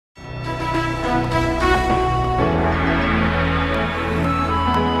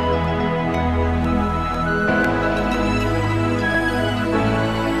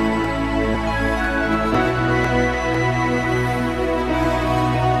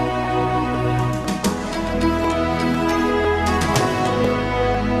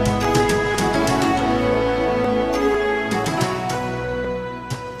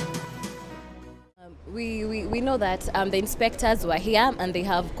that the inspectors were here and they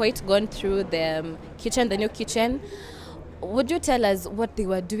have quite gone through the kitchen, the new kitchen. Would you tell us what they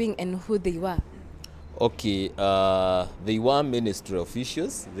were doing and who they were? Okay, they were ministry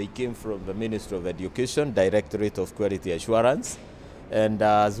officials. They came from the Ministry of Education, Directorate of Quality Assurance. And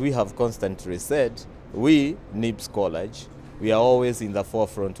as we have constantly said, we, NIBS College, we are always in the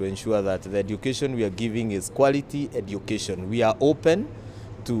forefront to ensure that the education we are giving is quality education. We are open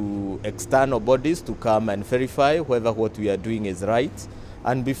to external bodies to come and verify whether what we are doing is right.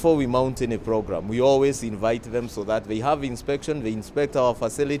 And before we mount any program, we always invite them so that they have inspection, they inspect our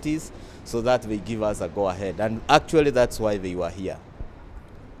facilities so that they give us a go-ahead. And actually that's why they were here.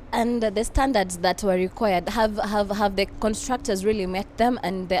 And the standards that were required, have the constructors really met them,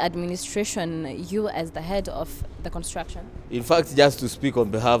 and the administration, you as the head of the construction? In fact, just to speak on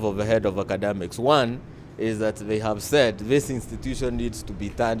behalf of the head of academics, one is that they have said this institution needs to be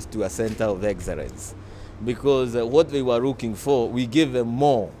turned to a center of excellence, because what they were looking for, we gave them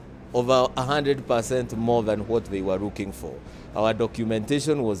more, over 100% more than what they were looking for. Our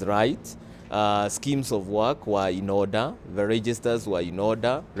documentation was right. Schemes of work were in order, the registers were in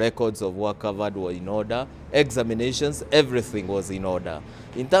order, records of work covered were in order, examinations, everything was in order.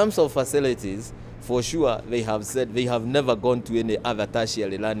 In terms of facilities, for sure, they have said they have never gone to any other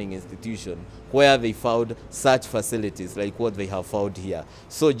tertiary learning institution where they found such facilities like what they have found here.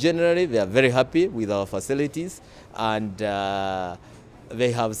 So generally, they are very happy with our facilities, and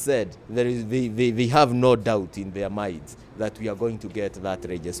they have said they have no doubt in their minds that we are going to get that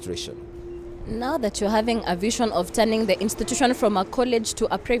registration. Now that you're having a vision of turning the institution from a college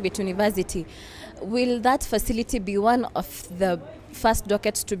to a private university, will that facility be one of the first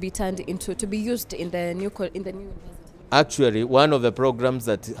dockets to be turned into, to be used in the new university? Actually, one of the programs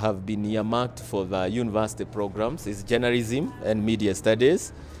that have been earmarked for the university programs is journalism and media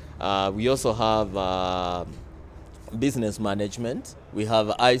studies. We also have business management, we have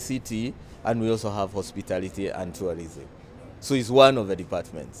ICT, and we also have hospitality and tourism. So it's one of the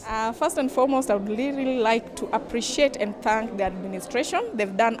departments. First and foremost, I would really like to appreciate and thank the administration.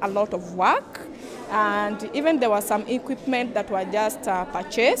 They've done a lot of work, and even there was some equipment that were just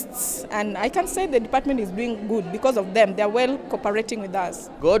purchased, and I can say the department is doing good because of them. They're well cooperating with us.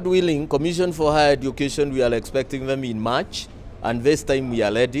 God willing, Commission for Higher Education, we are expecting them in March, and this time we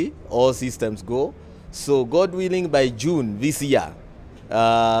are ready, all systems go. So God willing, by June this year,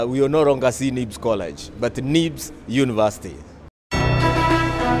 we will no longer see NIBS College, but NIBS University.